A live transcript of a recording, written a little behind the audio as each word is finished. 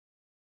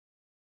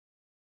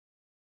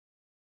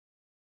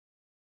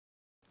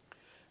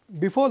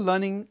Before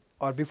learning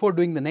or before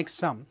doing the next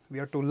sum, we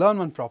have to learn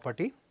one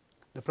property,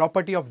 the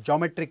property of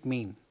geometric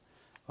mean.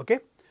 Okay?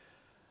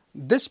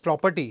 This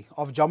property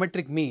of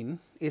geometric mean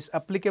is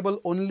applicable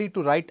only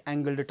to right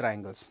angled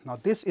triangles. Now,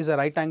 this is a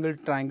right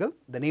angled triangle.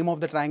 The name of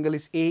the triangle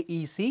is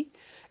AEC.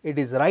 It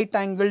is right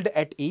angled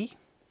at E.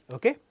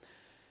 Okay?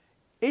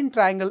 In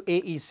triangle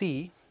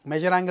AEC,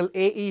 measure angle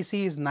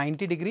AEC is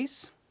 90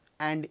 degrees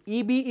and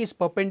EB is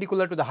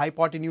perpendicular to the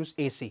hypotenuse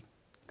AC.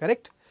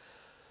 Correct?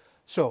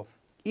 So,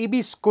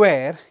 EB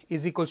square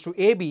is equals to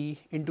AB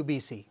into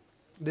BC.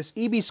 This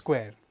EB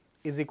square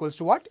is equals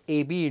to what?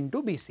 AB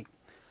into BC.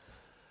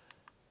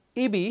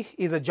 EB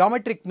is a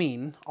geometric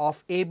mean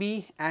of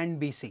AB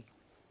and BC.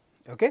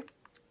 Okay?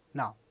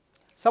 Now,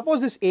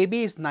 suppose this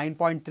AB is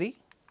 9.3,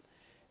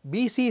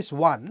 BC is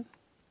 1,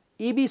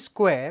 EB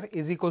square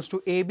is equals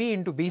to AB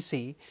into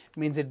BC,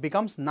 means it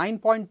becomes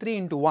 9.3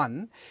 into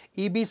 1,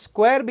 EB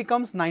square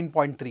becomes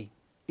 9.3.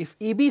 If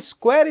EB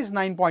square is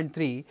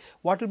 9.3,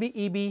 what will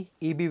be EB?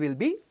 EB will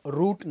be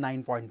root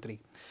 9.3.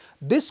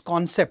 This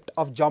concept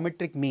of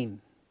geometric mean,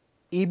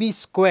 EB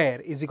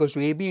square is equals to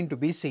AB into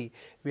BC,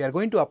 we are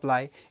going to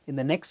apply in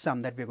the next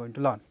sum that we are going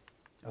to learn.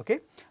 Okay?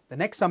 The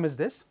next sum is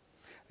this,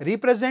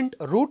 represent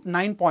root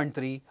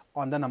 9.3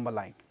 on the number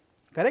line.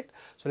 Correct?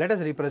 So, let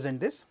us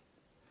represent this.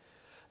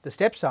 The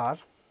steps are,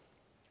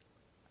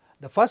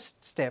 the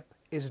first step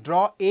is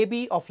draw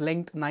AB of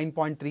length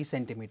 9.3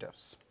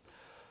 centimeters.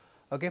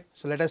 Okay,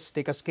 so let us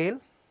take a scale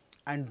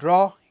and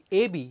draw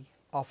AB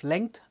of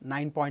length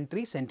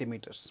 9.3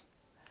 centimeters,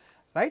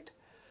 right.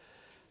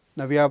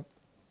 Now, we are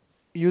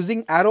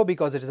using arrow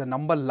because it is a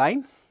number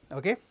line,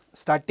 okay.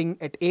 Starting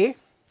at A,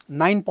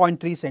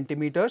 9.3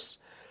 centimeters,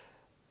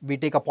 we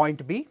take a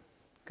point B,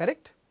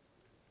 correct.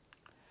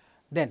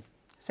 Then,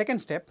 second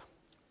step,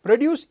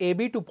 produce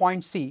AB to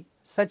point C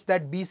such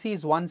that BC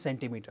is 1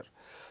 centimeter.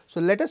 So,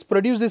 let us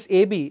produce this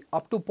AB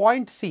up to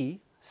point C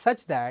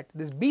such that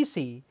this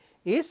BC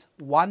is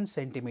 1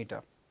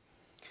 centimeter.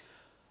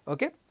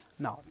 Okay.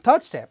 Now,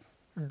 third step,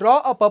 draw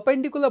a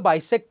perpendicular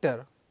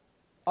bisector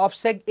of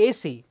seg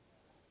AC,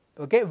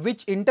 okay,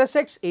 which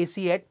intersects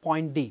AC at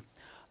point D.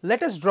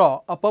 Let us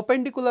draw a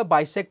perpendicular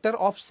bisector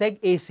of seg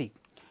AC.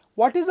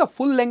 What is the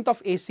full length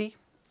of AC?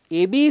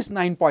 AB is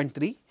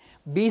 9.3,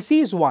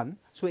 BC is 1.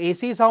 So,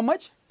 AC is how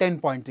much?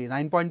 10.3,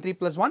 9.3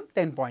 plus 1,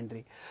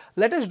 10.3.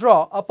 Let us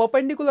draw a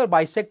perpendicular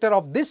bisector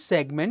of this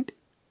segment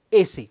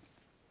AC.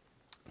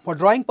 For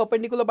drawing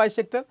perpendicular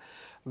bisector,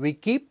 we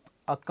keep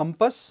a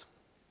compass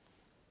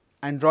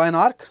and draw an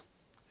arc.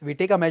 We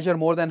take a measure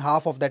more than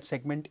half of that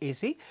segment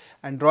AC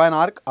and draw an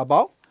arc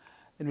above,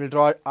 then we will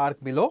draw an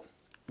arc below,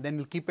 then we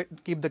will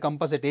keep the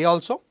compass at A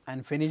also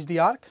and finish the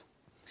arc.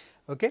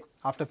 Okay.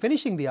 After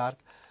finishing the arc,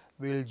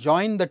 we will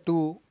join the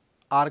two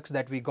arcs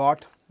that we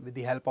got with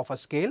the help of a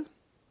scale,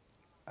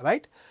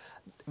 right.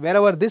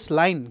 Wherever this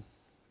line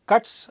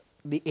cuts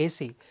the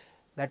AC,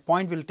 that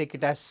point we will take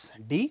it as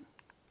D,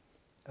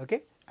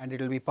 okay, and it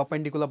will be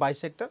perpendicular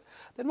bisector.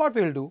 Then what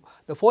we will do?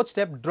 The fourth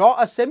step, draw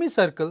a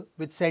semicircle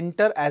with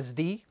center as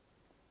D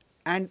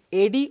and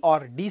AD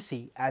or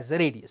DC as the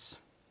radius.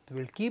 So,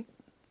 we will keep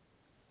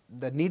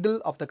the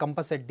needle of the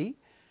compass at D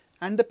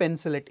and the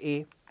pencil at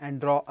A and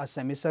draw a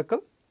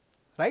semicircle,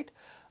 right.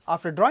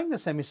 After drawing the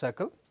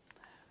semicircle,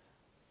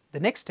 the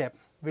next step,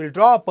 we will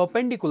draw a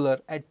perpendicular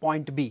at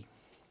point B.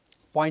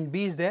 Point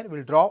B is there, we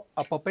will draw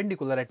a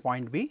perpendicular at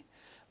point B.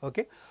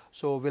 Okay.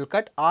 So, we will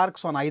cut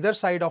arcs on either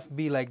side of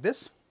B like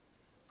this.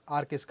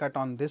 Arc is cut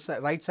on this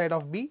right side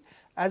of B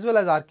as well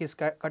as arc is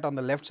cut on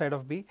the left side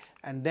of B,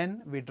 and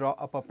then we draw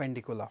a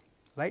perpendicular,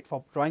 right.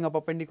 For drawing a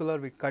perpendicular,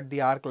 we cut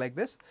the arc like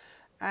this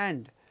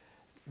and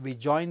we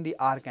join the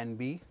arc and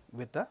B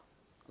with a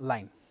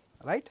line,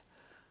 right.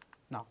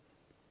 Now,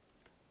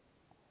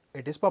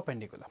 it is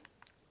perpendicular.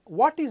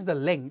 What is the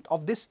length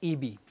of this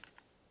EB?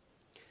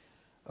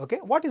 Okay.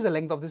 What is the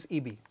length of this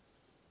EB?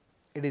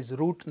 It is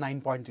root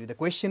 9.3. The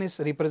question is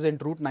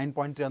represent root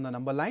 9.3 on the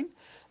number line.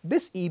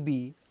 This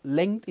EB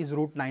length is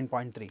root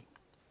 9.3.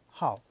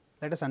 How?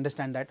 Let us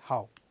understand that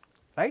how,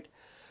 right.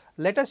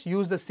 Let us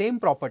use the same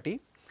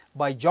property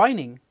by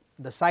joining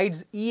the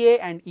sides EA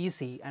and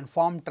EC and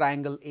form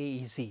triangle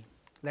AEC.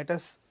 Let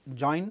us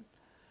join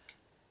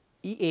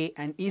EA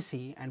and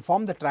EC and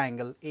form the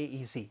triangle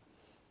AEC.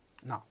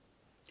 Now,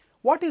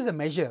 what is the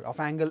measure of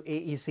angle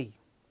AEC?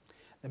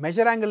 The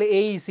measure angle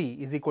AEC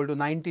is equal to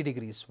 90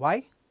 degrees.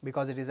 Why?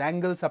 Because it is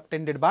angle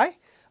subtended by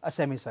a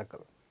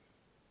semicircle.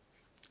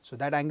 So,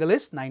 that angle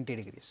is 90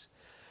 degrees.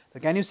 So,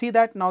 can you see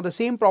that? Now, the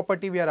same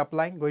property we are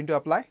going to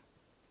apply.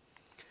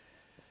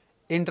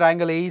 In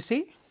triangle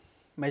AEC,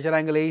 measure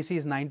angle AEC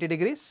is 90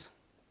 degrees.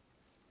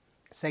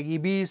 Seg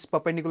EB is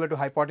perpendicular to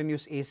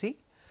hypotenuse AC.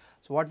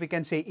 So, what we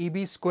can say,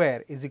 EB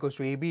square is equals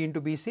to AB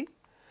into BC.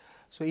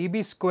 So,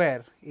 EB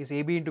square is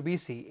AB into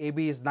BC,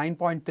 AB is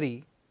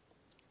 9.3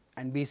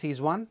 and BC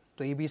is 1.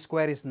 So, EB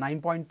square is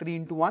 9.3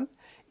 into 1,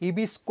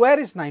 EB square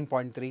is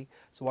 9.3.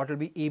 So, what will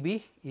be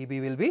EB?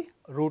 EB will be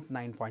root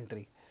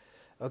 9.3.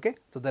 Okay.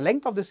 So, the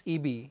length of this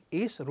EB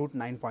is root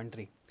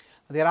 9.3.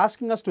 They are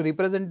asking us to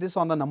represent this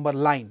on the number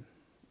line.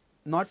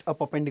 not a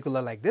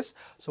perpendicular like this.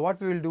 So what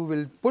we will do,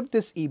 we'll put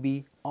this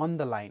EB on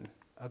the line.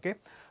 Okay.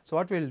 So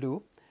what we'll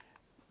do,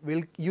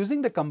 we'll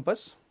using the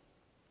compass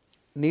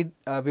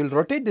we'll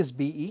rotate this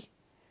BE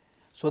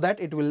so that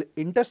it will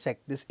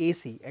intersect this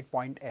AC at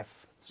point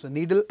F. So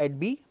needle at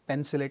B,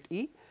 pencil at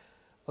E,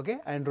 okay,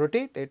 and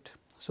rotate it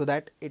so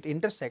that it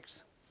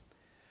intersects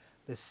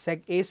this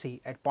seg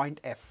AC at point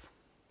F.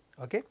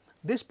 Okay.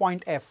 This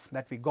point F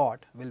that we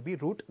got will be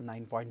root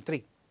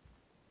 9.3.